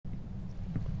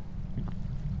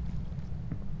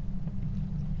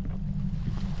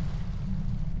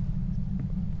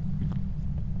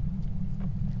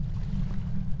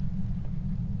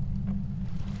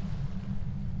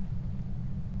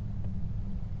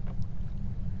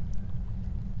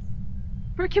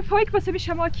Por que foi que você me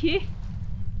chamou aqui?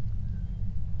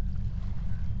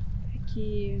 É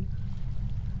que...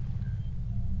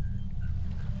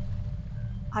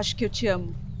 acho que eu te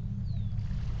amo.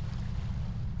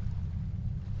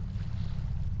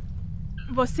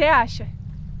 Você acha?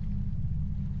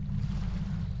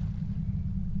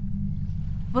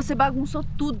 Você bagunçou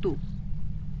tudo.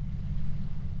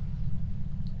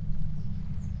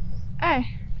 É.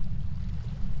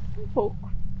 Um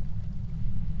pouco.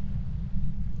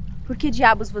 Por que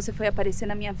diabos você foi aparecer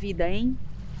na minha vida, hein?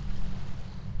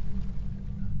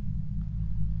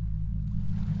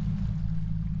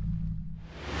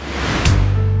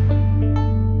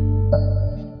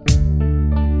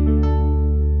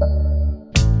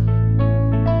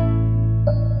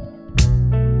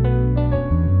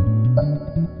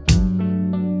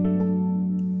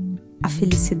 A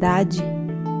felicidade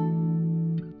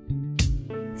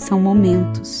são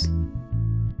momentos.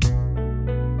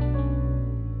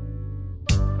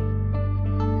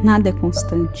 Nada é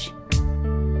constante.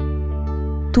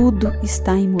 Tudo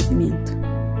está em movimento.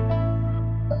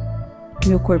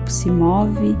 Meu corpo se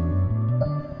move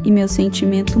e meu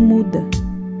sentimento muda.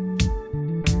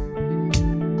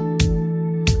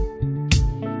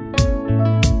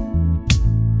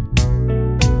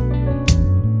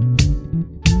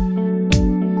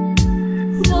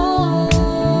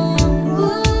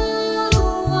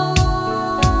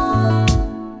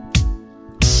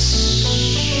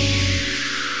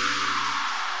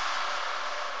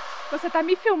 Você tá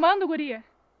me filmando, guria?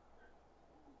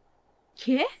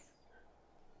 Quê?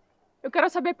 Eu quero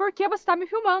saber por que você tá me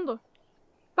filmando.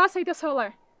 Passa aí teu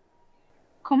celular.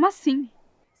 Como assim?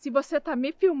 Se você tá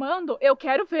me filmando, eu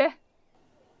quero ver.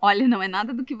 Olha, não é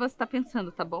nada do que você tá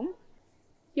pensando, tá bom?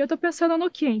 E eu tô pensando no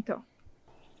que, então?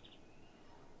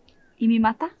 E me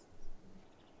matar?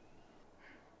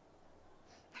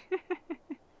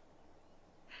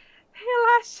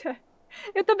 Relaxa.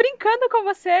 Eu tô brincando com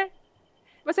você.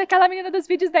 Você é aquela menina dos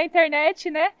vídeos da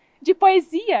internet, né? De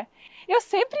poesia. Eu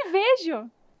sempre vejo.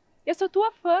 Eu sou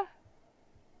tua fã.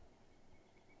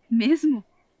 Mesmo?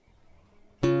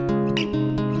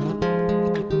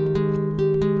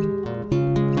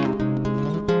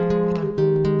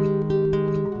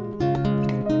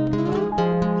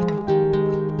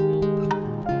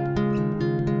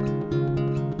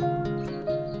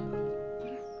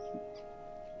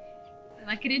 Eu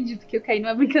não acredito que eu caí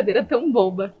numa brincadeira tão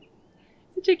boba.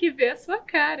 Você tinha que ver a sua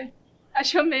cara.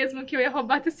 Achou mesmo que eu ia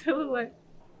roubar teu celular.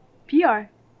 Pior.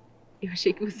 Eu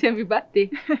achei que você ia me bater.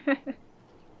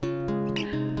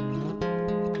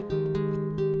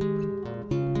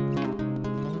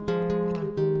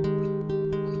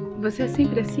 Você é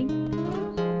sempre assim?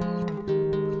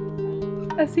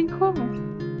 Assim como?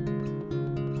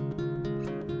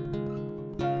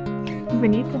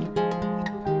 Bonita?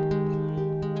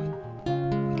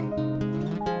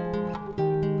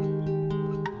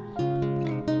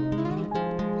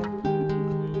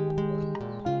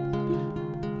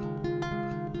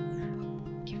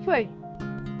 Foi?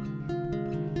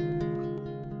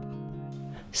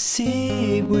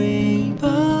 Sigo em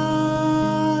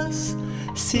paz,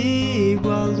 sigo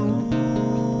a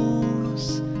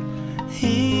luz,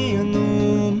 e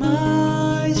no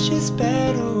mais te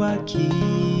espero aqui.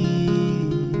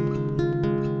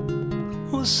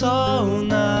 O sol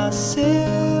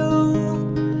nasceu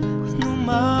no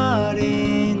mar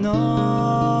em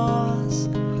nós,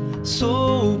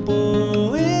 sou o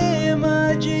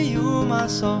poema de uma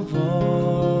só voz.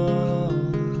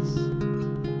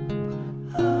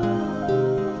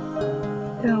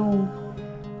 Então,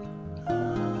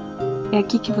 é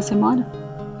aqui que você mora?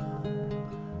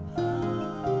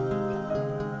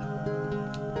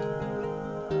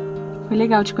 Foi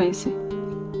legal te conhecer.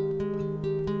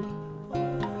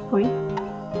 Foi?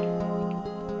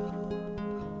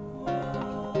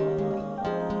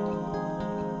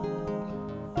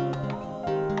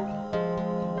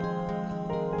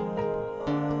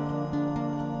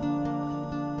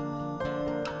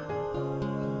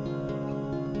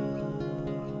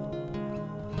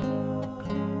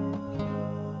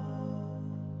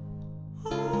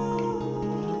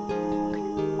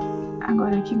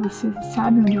 Agora que você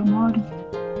sabe onde eu moro,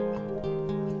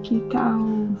 que tal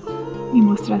me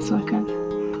mostrar a sua casa?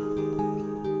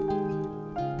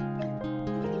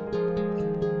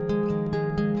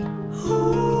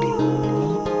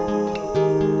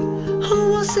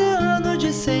 Um oceano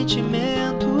de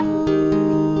sentimentos,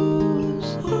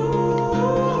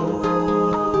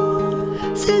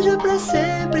 seja pra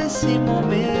sempre esse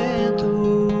momento.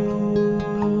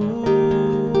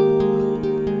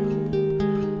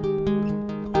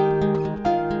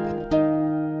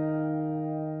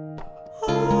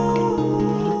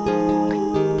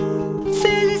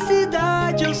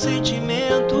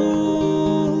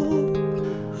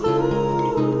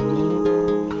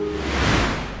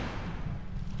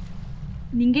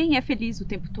 feliz o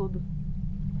tempo todo.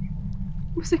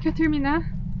 Você quer terminar?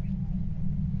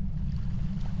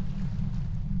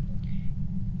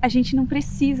 A gente não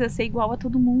precisa ser igual a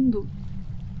todo mundo.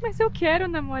 Mas eu quero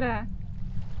namorar.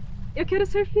 Eu quero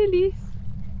ser feliz.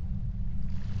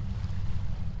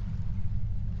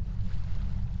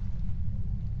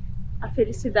 A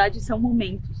felicidade são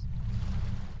momentos.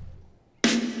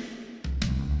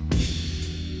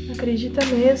 Acredita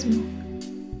mesmo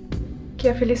que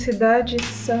a felicidade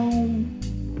são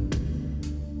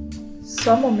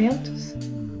só momentos?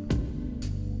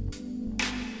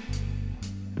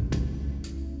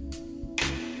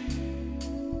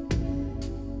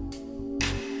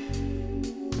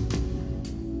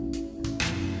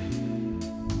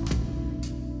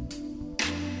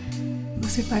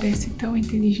 Você parece tão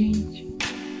inteligente.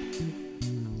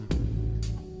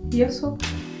 E eu sou.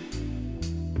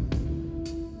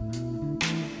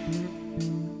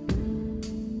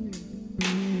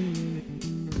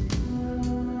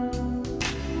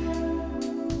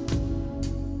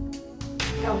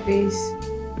 Talvez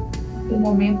o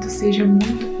momento seja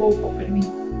muito pouco para mim.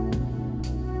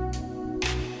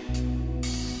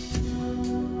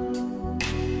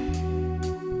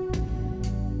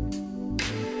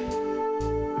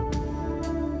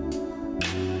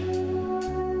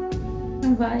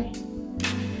 Não vai.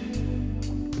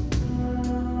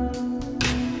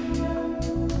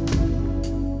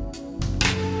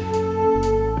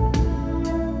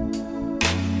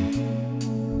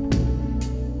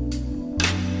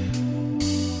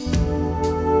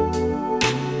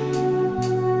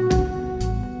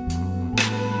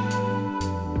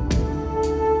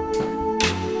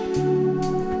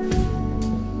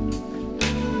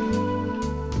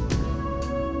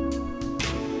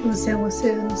 Você é um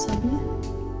oceano, sabia?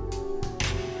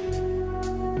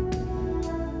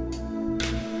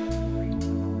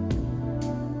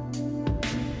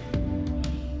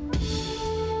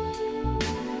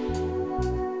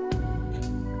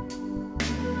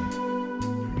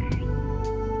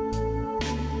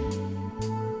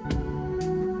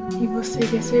 E você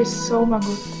quer ser só uma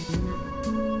gota.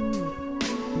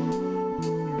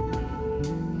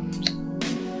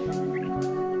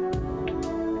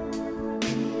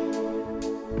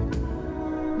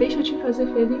 Deixa eu te fazer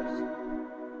feliz.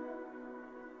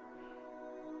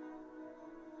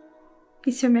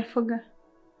 E se eu me afogar?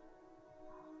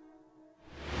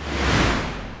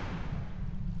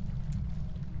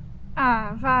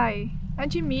 Ah, vai.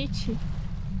 Admite.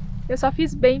 Eu só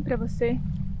fiz bem pra você.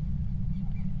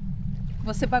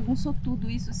 Você bagunçou tudo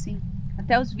isso, sim.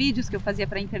 Até os vídeos que eu fazia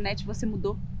pra internet você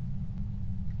mudou.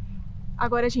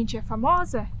 Agora a gente é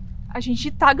famosa? A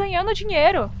gente tá ganhando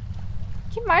dinheiro. O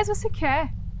que mais você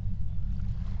quer?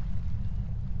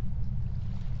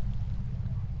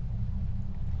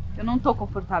 Eu não tô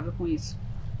confortável com isso.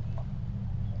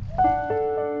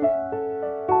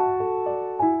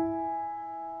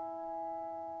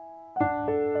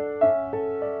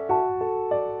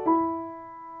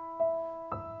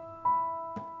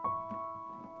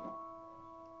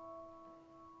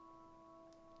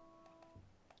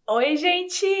 Oi,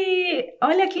 gente!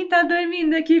 Olha quem tá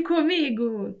dormindo aqui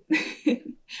comigo!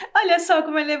 Olha só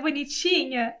como ela é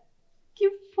bonitinha! Que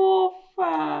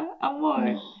fofa!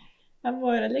 Amor!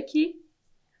 Amor, olha aqui!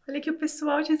 Olha aqui o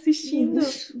pessoal te assistindo!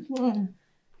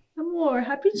 Amor,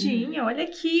 rapidinho, olha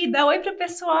aqui! Dá oi pro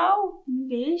pessoal! Me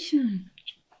deixa.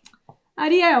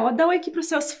 Ariel, dá oi aqui pros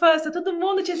seus fãs! Tá todo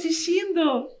mundo te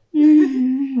assistindo!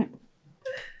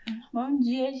 Bom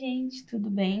dia, gente, tudo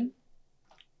bem?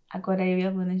 Agora eu e a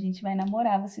Luana, a gente vai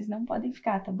namorar, vocês não podem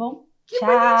ficar, tá bom? Que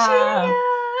Tchau!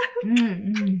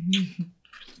 bonitinha!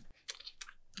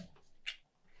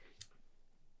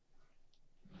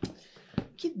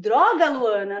 Que droga,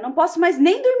 Luana! Não posso mais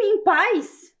nem dormir em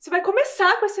paz! Você vai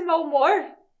começar com esse mau humor?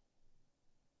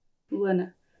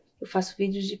 Luana, eu faço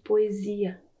vídeos de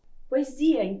poesia.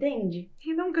 Poesia, entende?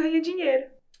 E não ganha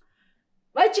dinheiro.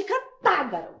 Vai te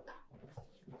catar, garota!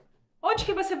 Onde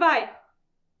que você vai?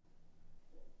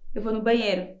 Eu vou no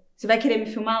banheiro. Você vai querer me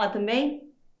filmar lá também?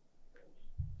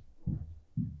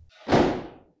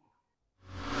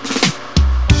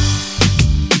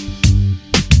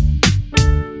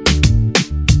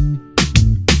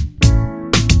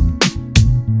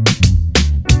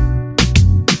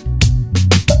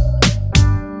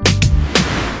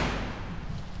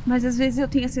 Mas às vezes eu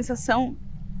tenho a sensação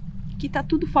que tá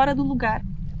tudo fora do lugar.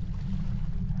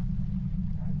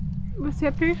 Você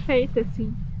é perfeita,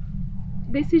 assim.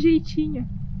 Desse jeitinho.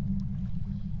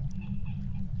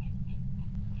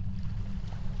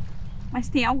 Mas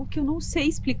tem algo que eu não sei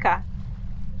explicar.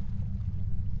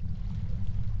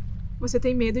 Você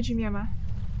tem medo de me amar.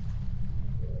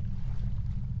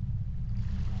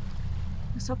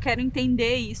 Eu só quero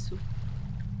entender isso.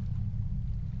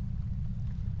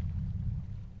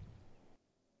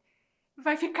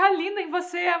 Vai ficar linda em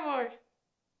você, amor.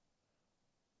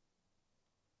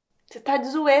 Você tá de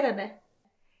zoeira, né?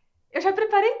 Eu já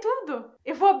preparei tudo.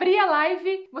 Eu vou abrir a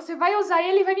live, você vai usar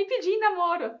ele e vai me pedir em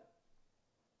namoro.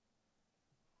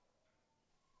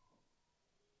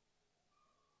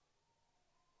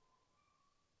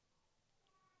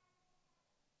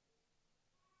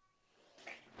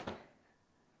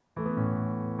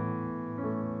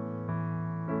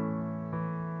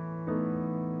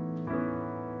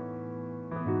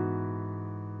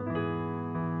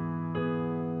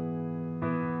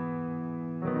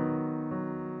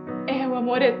 O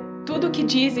amor é tudo o que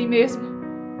dizem mesmo.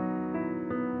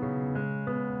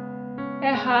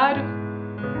 É raro.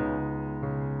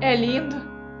 É lindo.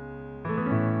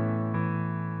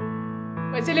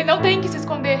 Mas ele não tem que se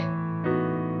esconder.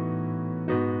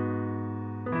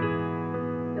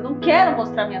 Eu não quero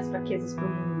mostrar minhas fraquezas pro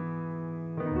mundo.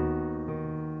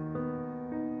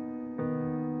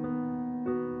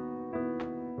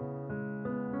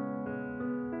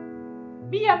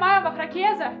 Me amar é uma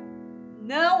fraqueza?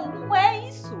 Não, não é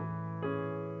isso.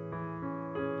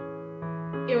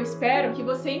 Eu espero que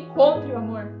você encontre o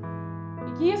amor.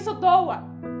 E que isso doa,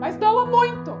 mas doa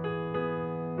muito.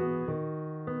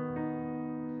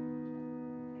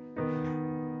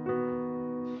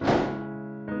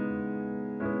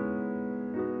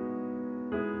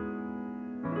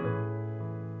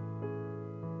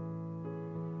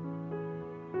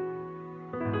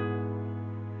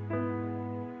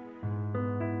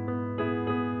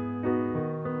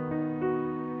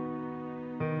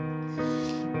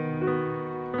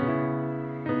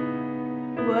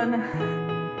 Luana,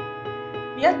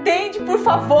 me atende, por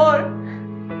favor.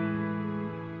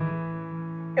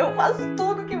 Eu faço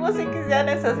tudo o que você quiser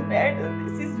nessas merdas,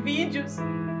 nesses vídeos.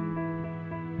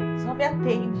 Só me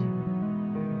atende.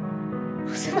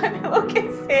 Você vai me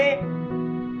enlouquecer.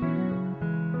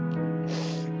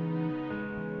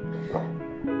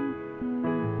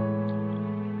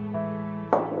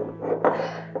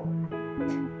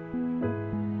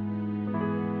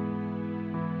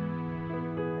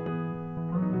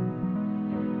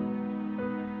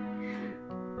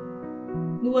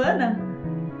 Luana?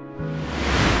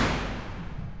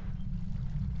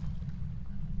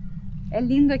 É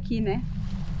lindo aqui, né?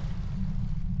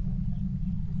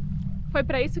 Foi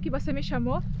pra isso que você me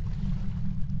chamou?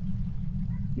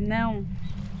 Não.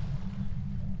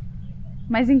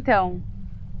 Mas então,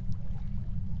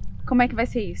 como é que vai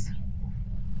ser isso?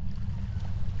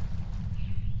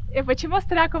 Eu vou te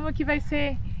mostrar como que vai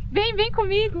ser. Vem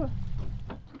comigo.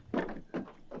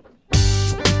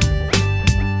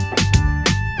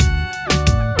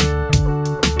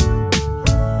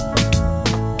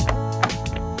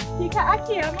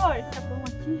 Aqui, amor. Tá bom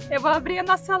aqui? Eu vou abrir a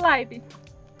nossa live.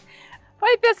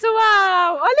 Oi,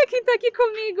 pessoal! Olha quem tá aqui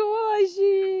comigo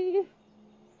hoje!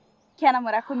 Quer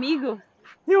namorar comigo?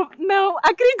 Eu não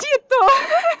acredito!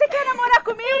 Você quer namorar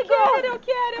comigo? Eu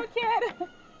quero!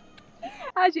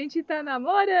 A gente tá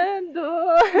namorando!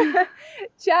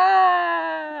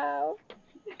 Tchau!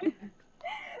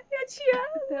 Eu te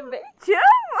amo! Também te amo!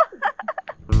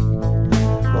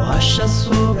 Borracha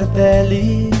sobre a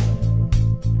pele,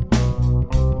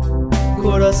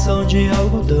 coração de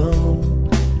algodão.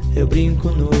 Eu brinco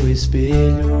no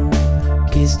espelho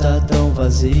que está tão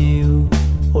vazio.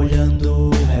 Olhando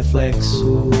o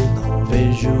reflexo, não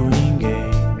vejo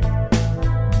ninguém.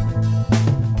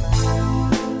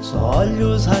 Só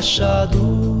olhos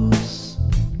rachados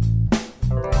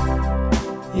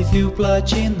e fio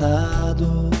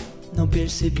platinado. Não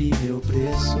percebi meu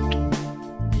preço.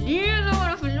 Linda,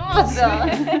 maravilhosa!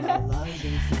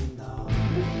 Embalagem final.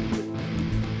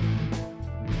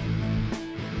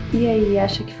 E aí,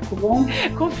 acha que ficou bom?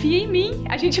 Confia em mim,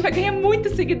 a gente vai ganhar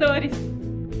muitos seguidores.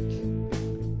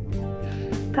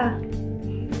 Tá.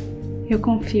 Eu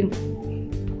confio.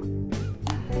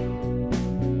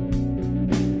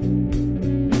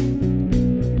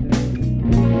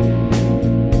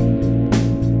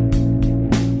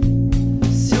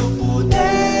 Se eu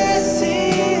pudesse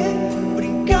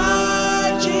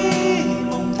brincar de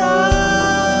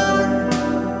montar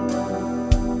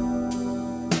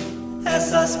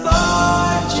essas partes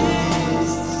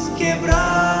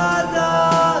quebradas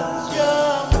de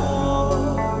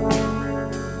amor,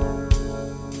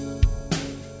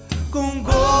 com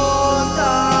gotas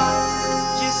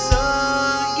de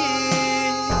sangue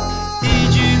e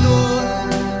de dor,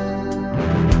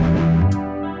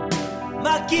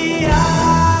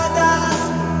 maquiadas,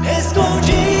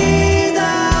 escondidas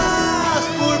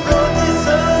por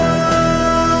proteção.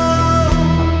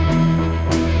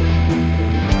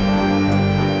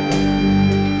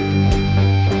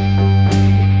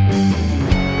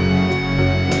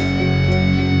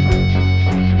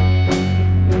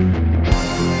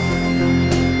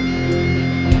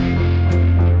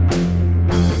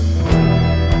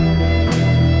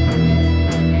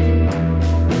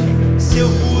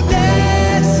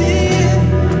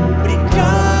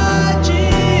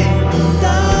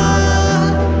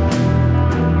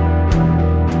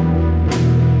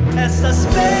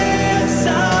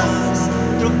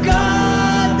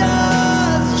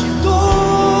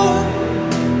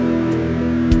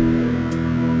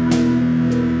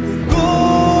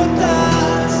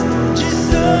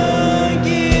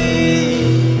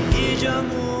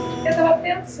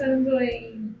 pensando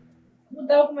em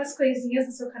mudar algumas coisinhas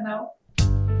no seu canal.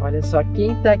 Olha só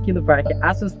quem tá aqui no parque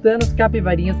assustando os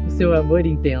capivarinhas com seu amor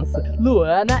intenso.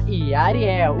 Luana e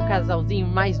Ariel, o casalzinho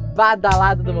mais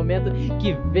badalado do momento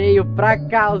que veio pra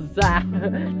causar.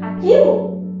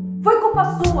 Aquilo foi culpa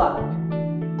sua.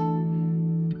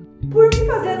 Por me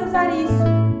fazer usar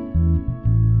isso.